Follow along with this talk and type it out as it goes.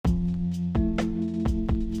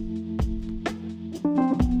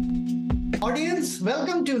Audience,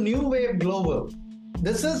 welcome to New Wave Global.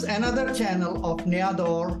 This is another channel of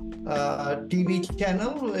Neador TV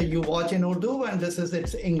channel you watch in Urdu, and this is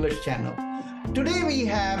its English channel. Today we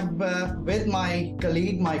have with my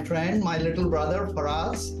colleague, my friend, my little brother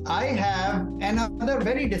Faraz, I have another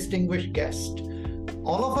very distinguished guest.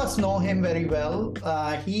 All of us know him very well.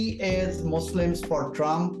 He is Muslims for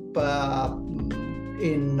Trump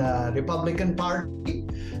in Republican Party,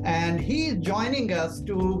 and he is joining us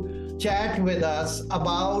to chat with us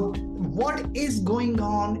about what is going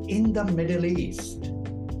on in the Middle East.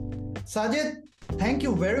 Sajid, thank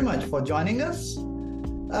you very much for joining us.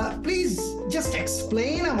 Please just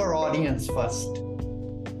explain our audience first.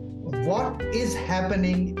 What is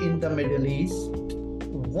happening in the Middle East?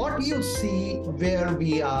 What you see where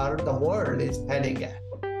we are, the world is heading at?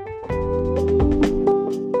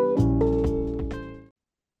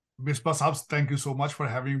 Misbah Azam, thank you so much for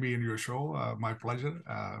having me in your show. My pleasure.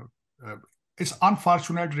 It's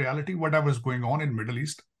unfortunate reality, whatever is going on in Middle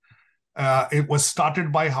East. It was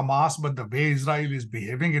started by Hamas, but the way Israel is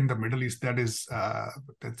behaving in the Middle East, that's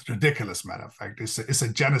ridiculous, matter of fact. It's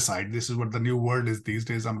a genocide. This is what the new word is these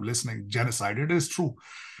days. I'm listening, genocide. It is true.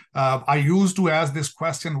 I used to ask this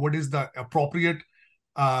question, what is the appropriate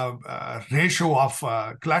ratio of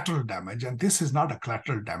collateral damage? And this is not a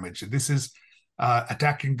collateral damage. This is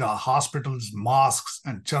attacking the hospitals, mosques,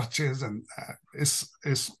 and churches, and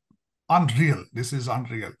it's unreal. This is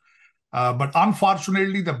unreal. But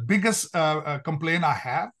unfortunately, the biggest complaint I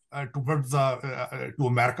have towards to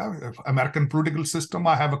America, American political system,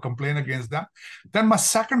 I have a complaint against them. Then my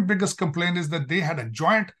second biggest complaint is that they had a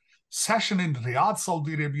joint session in Riyadh,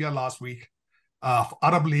 Saudi Arabia last week,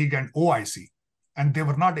 Arab League and OIC, and they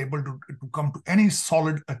were not able to come to any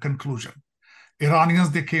solid conclusion.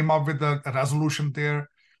 Iranians, they came up with a resolution there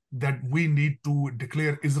that we need to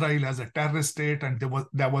declare Israel as a terrorist state, and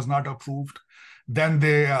that was not approved. Then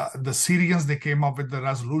the Syrians, they came up with the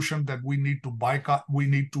resolution that we need to boycott, we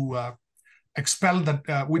need to expel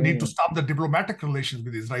that, we need to stop the diplomatic relations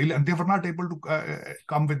with Israel, and they were not able to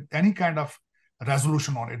come with any kind of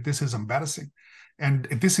resolution on it. This is embarrassing. And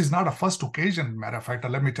this is not a first occasion, matter of fact.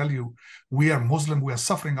 Let me tell you, we are Muslim, we are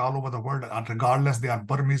suffering all over the world, regardless they are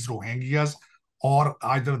Burmese Rohingyas, or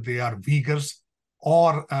either they are Uyghurs,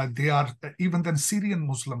 or they are even then Syrian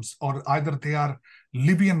Muslims, or either they are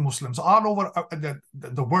Libyan Muslims, all over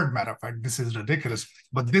the world, matter of fact. This is ridiculous.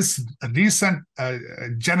 But this recent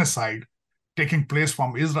genocide taking place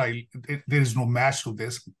from Israel, there is no match to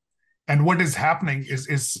this. And what is happening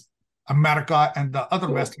is America and the other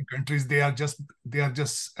Western countries, they are just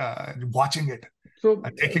watching it. So,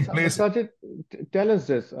 taking place. Sajid, tell us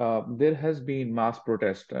this. There has been mass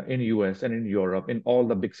protest in US and in Europe, in all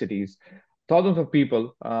the big cities, thousands of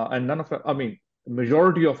people, and none of them, I mean,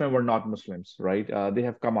 majority of them were not Muslims, right? They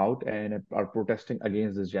have come out and are protesting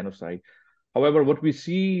against this genocide. However, what we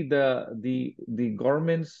see, the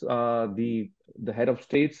governments, the head of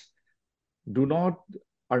states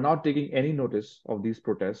are not taking any notice of these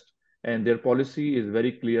protests, and their policy is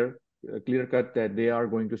very clear cut that they are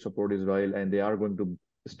going to support Israel and they are going to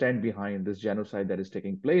stand behind this genocide that is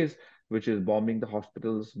taking place, which is bombing the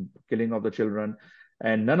hospitals, killing of the children.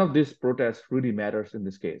 And none of this protest really matters in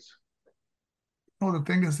this case. No, the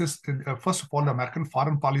thing is this, first of all, the American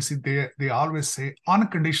foreign policy, they always say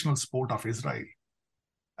unconditional support of Israel.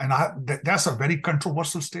 And that's a very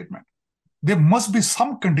controversial statement. There must be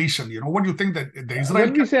some condition. What do you think that the Israel...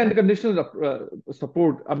 When we say unconditional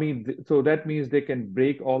support, I mean, so that means they can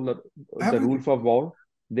break all the rules of war.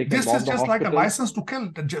 They can this is just like a license to kill,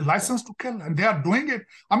 and they are doing it.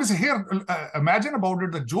 I mean, here, imagine about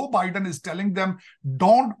it, that Joe Biden is telling them,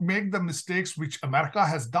 don't make the mistakes which America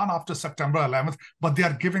has done after September 11th, but they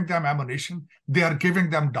are giving them ammunition, they are giving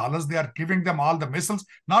them dollars, they are giving them all the missiles.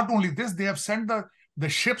 Not only this, they have sent the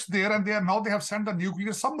ships there, and they have sent the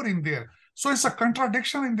nuclear submarine there. So it's a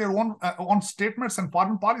contradiction in their own statements and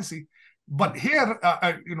foreign policy. But here,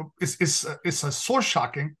 it's so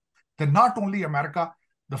shocking that not only America,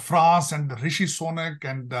 the France and the Rishi Sunak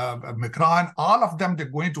and Macron, all of them, they're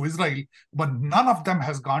going to Israel, but none of them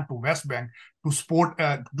has gone to West Bank to support,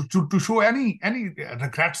 to show any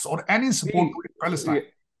regrets or any support to Palestine.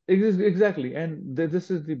 Exactly, and this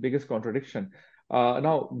is the biggest contradiction.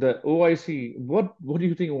 Now, the OIC, what do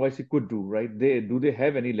you think OIC could do, right? Do they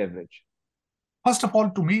have any leverage? First of all,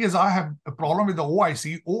 to me, I have a problem with the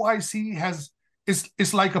OIC. OIC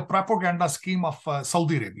is like a propaganda scheme of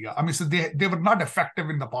Saudi Arabia. I mean, so they were not effective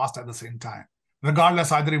in the past at the same time.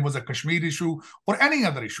 Regardless, either it was a Kashmir issue or any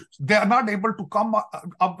other issues. They are not able to come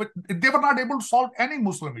up with, they were not able to solve any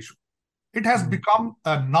Muslim issue. It has become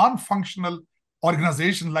a non-functional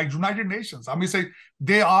organizations like United Nations. I mean, say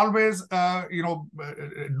they always,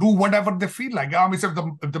 do whatever they feel like. I mean, say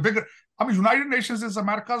the bigger, I mean, United Nations is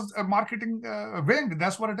America's marketing wing.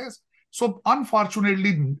 That's what it is. So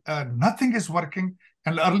unfortunately, nothing is working.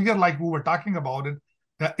 And earlier, like we were talking about it,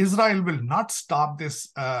 Israel will not stop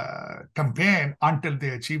this campaign until they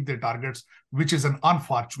achieve their targets, which is an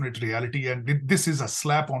unfortunate reality. And this is a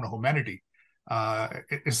slap on humanity.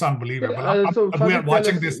 It's unbelievable. So We are Sajid,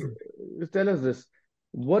 watching this. tell us this.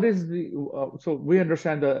 What is the so we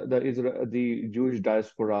understand the Jewish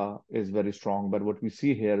diaspora is very strong, but what we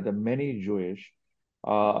see here, the many Jewish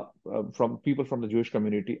from people from the Jewish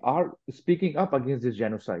community are speaking up against this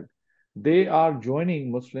genocide. They are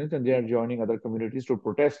joining Muslims and they are joining other communities to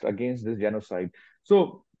protest against this genocide.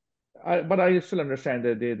 So, but I still understand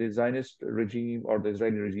that the Zionist regime or the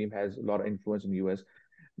Israeli regime has a lot of influence in the US.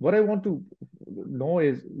 What I want to know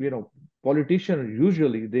is, politicians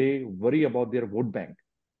usually they worry about their vote bank.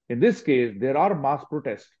 In this case, there are mass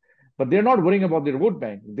protests, but they're not worrying about their vote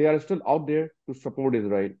bank. They are still out there to support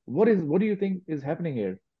Israel. What do you think is happening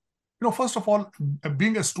here? First of all,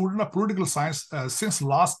 being a student of political science, since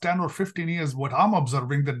last 10 or 15 years, what I'm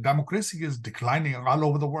observing that democracy is declining all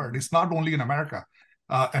over the world. It's not only in America.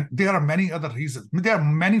 And there are many other reasons. I mean, there are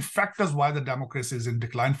many factors why the democracy is in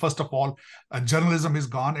decline. First of all, journalism is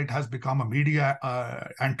gone. It has become a media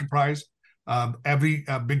enterprise. Every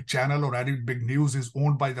big channel or every big news is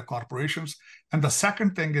owned by the corporations. And the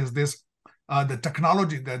second thing is this, the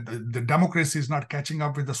technology, the democracy is not catching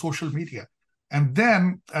up with the social media. And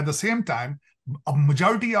then at the same time, a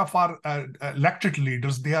majority of our elected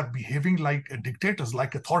leaders, they are behaving like dictators,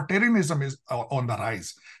 like authoritarianism is on the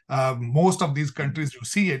rise. Most of these countries, you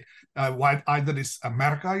see it, either it's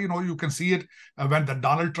America, you can see it when the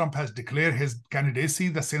Donald Trump has declared his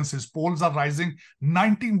candidacy, since his polls are rising,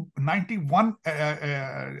 91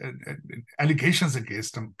 allegations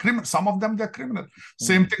against him. Some of them, they're criminal.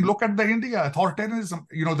 Same thing, look at the India, authoritarianism,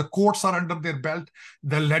 the courts are under their belt,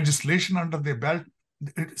 the legislation under their belt.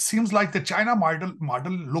 It seems like the China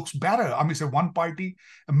model looks better. I mean, say one party,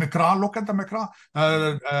 Macron, look at the Macron.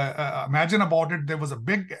 Imagine about it, there was a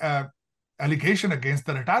big allegation against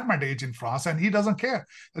the retirement age in France, and he doesn't care.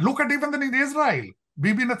 Look at even in Israel.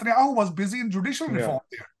 Bibi Netanyahu was busy in judicial reform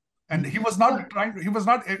there. And he was not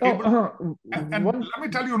able. And let me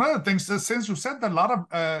tell you another thing. Since you said that a lot of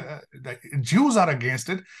the Jews are against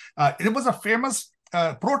it, it was a famous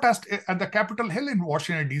protest at the Capitol Hill in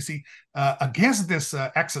Washington, D.C. Against this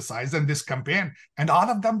exercise and this campaign. And all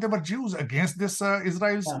of them, they were Jews against this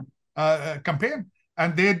Israel's campaign.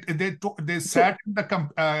 And they sat in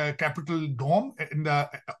the Capitol Dome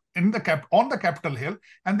on the Capitol Hill,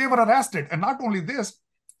 and they were arrested. And not only this,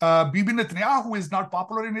 Bibi Netanyahu is not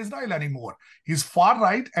popular in Israel anymore. He's far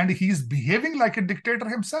right, and he's behaving like a dictator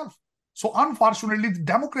himself. So unfortunately, the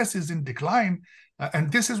democracy is in decline.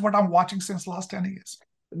 And this is what I'm watching since last 10 years.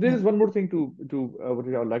 There is one more thing to what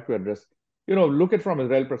I would like to address. Look at from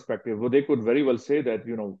Israel perspective. Well, they could very well say that,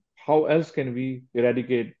 how else can we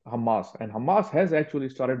eradicate Hamas? And Hamas has actually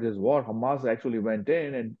started this war. Hamas actually went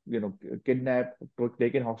in and, kidnapped,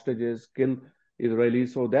 taken hostages, killed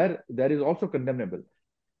Israelis. So that is also condemnable.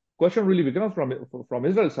 Question really becomes from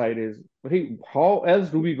Israel's side is, hey, how else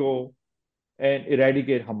do we go and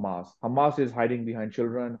eradicate Hamas? Hamas is hiding behind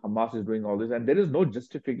children. Hamas is doing all this, and there is no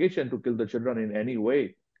justification to kill the children in any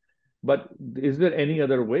way. But is there any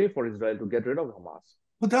other way for Israel to get rid of Hamas?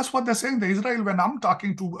 Well, that's what they're saying. The Israel, when I'm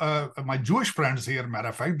talking to my Jewish friends here, matter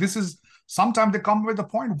of fact, this is sometimes they come with the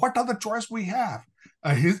point, what other choice we have?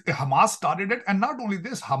 Hamas started it. And not only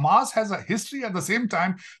this, Hamas has a history at the same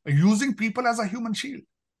time using people as a human shield.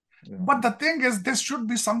 Yeah. But the thing is, there should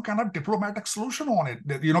be some kind of diplomatic solution on it,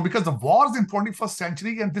 because the wars in 21st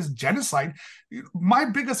century and this genocide, my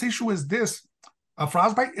biggest issue is this,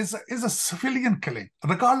 Faraz bhai, is a civilian killing,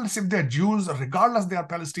 regardless if they're Jews, regardless they are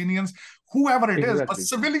Palestinians, whoever it is. A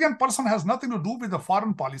civilian person has nothing to do with the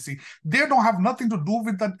foreign policy. They don't have nothing to do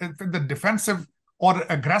with the defensive or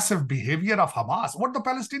aggressive behavior of Hamas. What the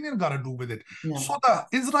Palestinians got to do with it? Yeah. So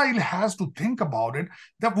Israel has to think about it,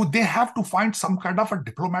 that they have to find some kind of a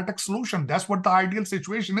diplomatic solution. That's what the ideal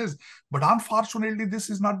situation is. But unfortunately,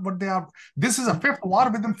 this is not what they are. This is a fifth war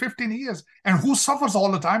within 15 years. And who suffers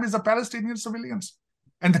all the time is the Palestinian civilians.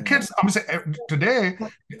 And the kids, I mean, today,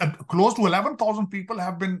 close to 11,000 people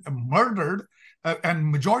have been murdered, and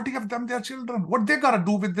majority of them, their children. What they got to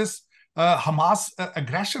do with this Hamas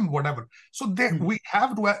aggression, whatever. So we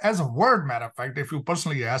have to, as a word, matter of fact, if you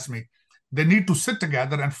personally ask me, they need to sit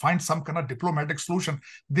together and find some kind of diplomatic solution.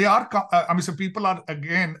 They are, so people are,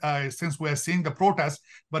 again, since we are seeing the protests,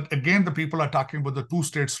 but again, the people are talking about the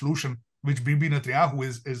two-state solution. which Bibi Netanyahu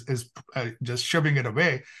is just shoving it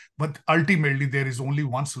away. But ultimately, there is only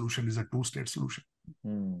one solution: is a two-state solution.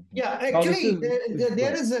 Yeah, Now, actually,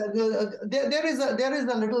 there is there is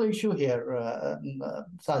a little issue here,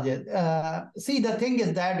 Sajid. See, the thing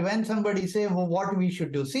is that when somebody say, well, what we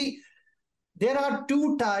should do, see, there are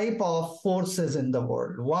two type of forces in the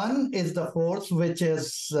world. One is the force which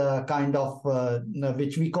is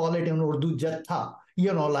which we call it in Urdu Jatha,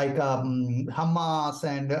 like Hamas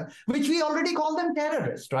and which we already call them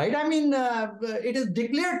terrorists, right? I mean, it is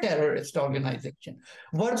declared terrorist organization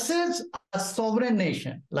versus a sovereign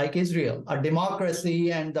nation like Israel, a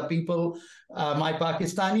democracy, and the people. My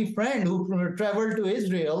Pakistani friend who traveled to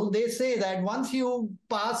Israel, they say that once you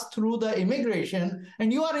pass through the immigration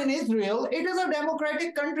and you are in Israel, it is a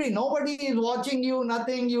democratic country. Nobody is watching you,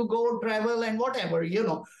 nothing. You go travel and whatever.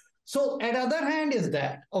 So at other hand is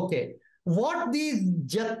that, okay, what these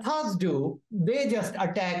jathas do, they just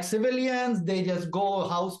attack civilians, they just go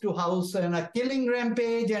house to house and a killing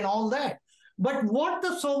rampage and all that. But what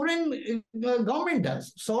the sovereign government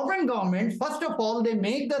does, sovereign government, first of all, they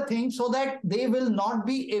make the thing so that they will not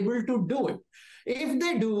be able to do it. If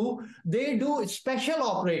they do special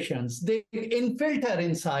operations. They infiltrate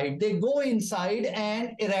inside, they go inside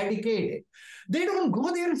and eradicate it. They don't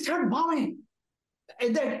go there and start bombing.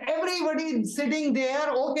 That everybody sitting there,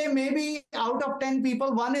 okay, maybe out of 10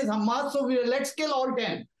 people, one is Hamas, so let's kill all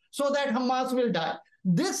 10 so that Hamas will die.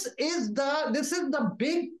 This is the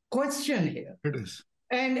big question here. It is.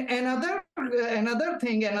 And another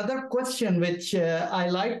thing, another question which I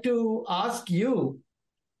like to ask you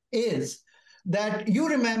is that you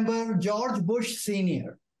remember George Bush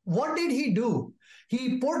Sr. What did he do?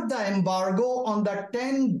 He put the embargo on the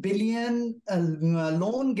 10 billion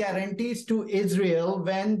loan guarantees to Israel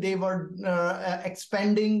when they were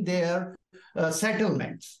expanding their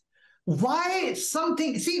settlements. Why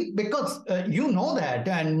something? See, because you know that,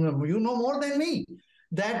 and you know more than me,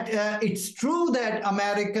 that it's true that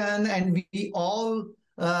American and we all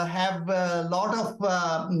have a lot of,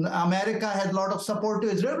 America has a lot of support to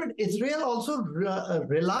Israel, but Israel also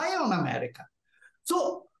rely on America.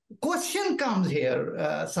 So question comes here,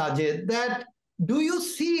 Sajid, that do you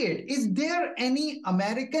see it? Is there any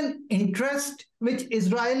American interest which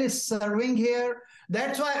Israel is serving here?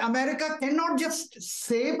 That's why America cannot just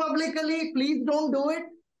say publicly, please don't do it.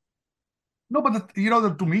 No, but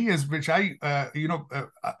to me is which I,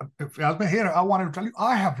 here, I wanted to tell you,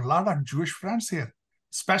 I have a lot of Jewish friends here,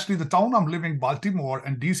 especially the town I'm living, Baltimore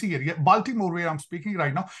and DC area. Baltimore, where I'm speaking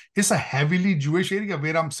right now, is a heavily Jewish area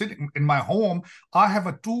where I'm sitting in my home. I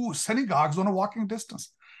have 2 synagogues on a walking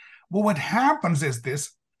distance. But what happens is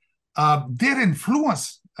this, their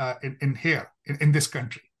influence in here, in this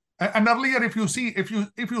country. And earlier, if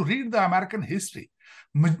you read the American history,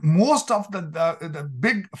 most of the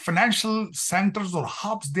big financial centers or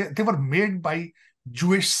hubs, they were made by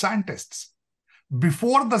Jewish scientists.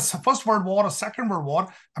 Before the First World War or Second World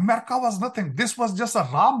War, America was nothing. This was just a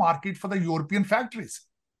raw market for the European factories.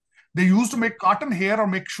 They used to make cotton here or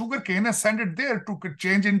make sugar cane and send it there to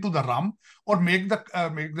change into the rum or make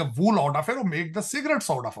the wool out of it or make the cigarettes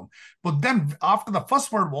out of them. But then after the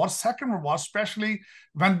First World War, Second World War, especially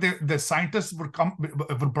when the scientists were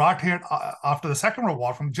brought here after the Second World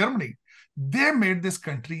War from Germany, they made this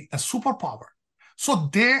country a superpower. So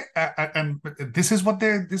and this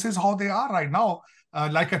is how they are right now.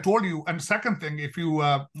 Like I told you. And second thing,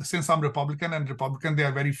 since I'm Republican and Republican, they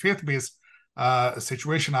are very faith-based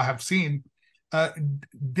situation I have seen,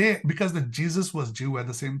 because Jesus was Jew at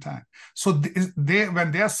the same time. So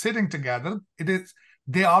when they are sitting together,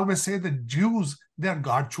 they always say that Jews, they are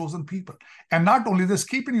God-chosen people. And not only this,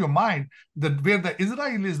 keep in your mind that where the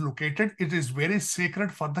Israel is located, it is very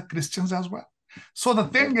sacred for the Christians as well. So the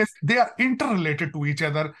thing is, they are interrelated to each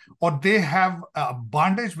other, or they have a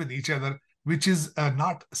bondage with each other, which is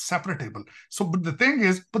not separatable. So, but the thing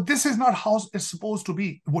is, this is not how it's supposed to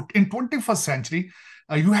be. In 21st century,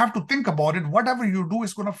 you have to think about it. Whatever you do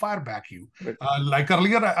is going to fire back you. Right. Like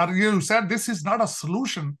earlier you said, this is not a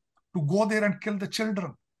solution to go there and kill the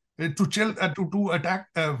children, to attack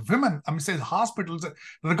women. I mean, say hospitals.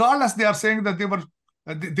 Regardless, they are saying that the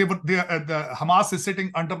Hamas is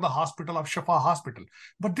sitting under the hospital of Shafa Hospital.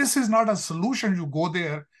 But this is not a solution. You go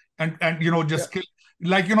there and just kill.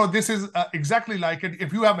 Like, this is exactly like it.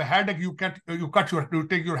 If you have a headache, you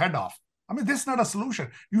take your head off. I mean, this is not a solution.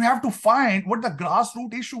 You have to find what the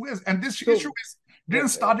grassroots issue is. And this issue didn't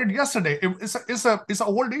start yesterday. It's an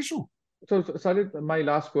old issue. So, Sajid, my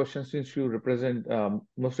last question, since you represent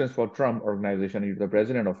Muslims for Trump organization, you're the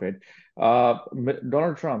president of it,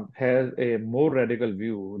 Donald Trump has a more radical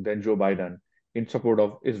view than Joe Biden in support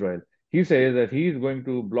of Israel. He says that he is going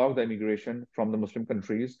to block the immigration from the Muslim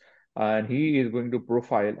countries, and he is going to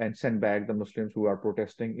profile and send back the Muslims who are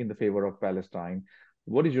protesting in the favor of Palestine.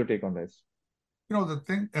 What is your take on this? The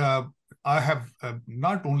thing, I have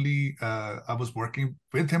not only I was working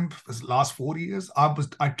with him for the last 4 years.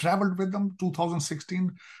 I traveled with him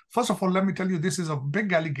 2016. First of all, let me tell you, this is a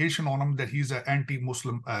big allegation on him that he's an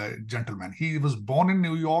anti-Muslim gentleman. He was born in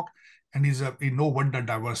New York, and you know what the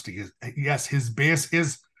diversity is. Yes, his base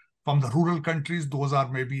is from the rural countries. Those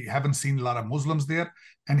are maybe haven't seen a lot of Muslims there.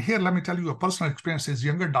 And here, let me tell you a personal experience. His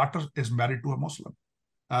younger daughter is married to a Muslim.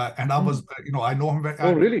 And I was, I know him.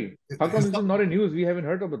 Oh, really? How come this is not in news? We haven't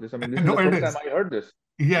heard about this. I mean, this is the first time I heard this.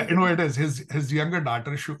 Yeah, it is. His younger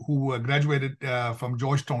daughter, who graduated from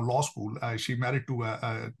Georgetown Law School, she married to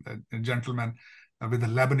a gentleman with a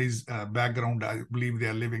Lebanese background. I believe they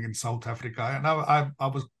are living in South Africa. And I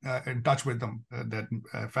was in touch with them, that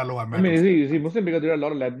fellow I met. I mean, is he Muslim? Because there are a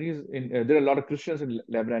lot of Lebanese, there are a lot of Christians in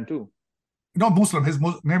Lebanon too. No, Muslim. His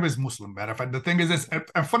name is Muslim. Matter of fact, the thing is,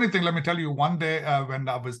 a funny thing. Let me tell you. One day, when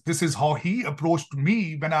this is how he approached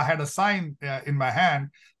me when I had a sign in my hand,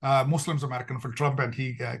 Muslims American for Trump, and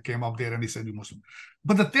he came up there and he said, "You Muslim."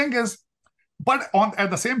 But the thing is, at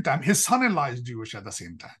the same time, his son-in-law is Jewish at the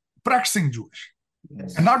same time, practicing Jewish.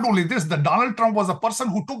 Yes. And not only this, the Donald Trump was a person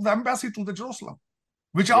who took the embassy to the Jerusalem,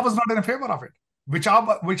 which I was not in favor of it, which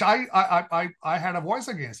I had a voice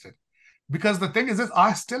against it. Because the thing is this,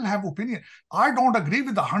 I still have opinion. I don't agree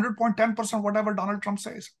with the 100.10% whatever Donald Trump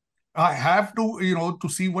says. I have to, to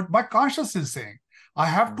see what my conscience is saying. I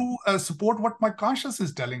have to support what my conscience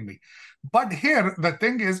is telling me. But here, the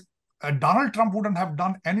thing is, Donald Trump wouldn't have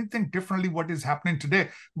done anything differently what is happening today.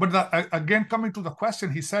 But again, coming to the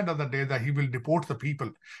question, he said the other day that he will deport the people.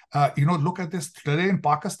 Look at this. Today in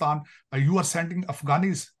Pakistan, you are sending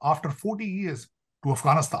Afghanis after 40 years to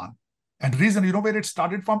Afghanistan. And reason, where it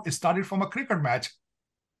started from? It started from a cricket match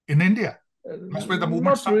in India. That's where the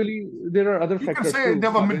movement started. Not really. There are other factors too.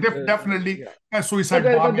 There were definitely suicide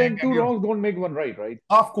bombing. But then two wrongs don't make one right?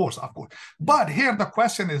 Of course. But here the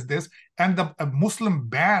question is this, and the Muslim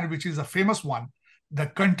ban, which is a famous one, the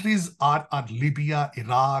countries are Libya,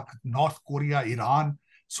 Iraq, North Korea, Iran.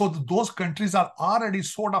 So those countries are already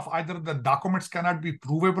sort of either the documents cannot be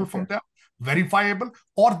provable from them, verifiable,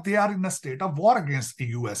 or they are in a state of war against the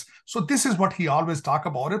US. So this is what he always talk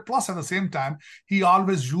about it. Plus, at the same time, he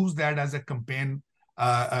always used that as a campaign,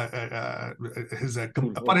 for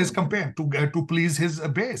his campaign to please his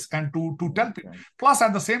base and to tell people. Plus,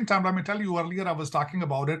 at the same time, let me tell you, earlier I was talking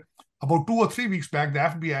about it. About 2 or 3 weeks back, the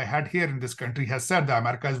FBI had here in this country has said that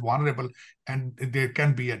America is vulnerable and there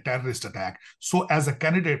can be a terrorist attack. So as a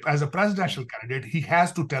candidate, as a presidential candidate, he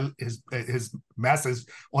has to tell his masses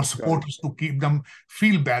or supporters to keep them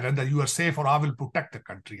feel better that you are safe, or I will protect the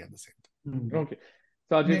country at the same time. Okay.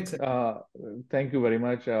 Sajid, thank you very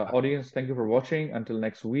much. Audience, thank you for watching. Until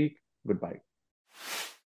next week, goodbye.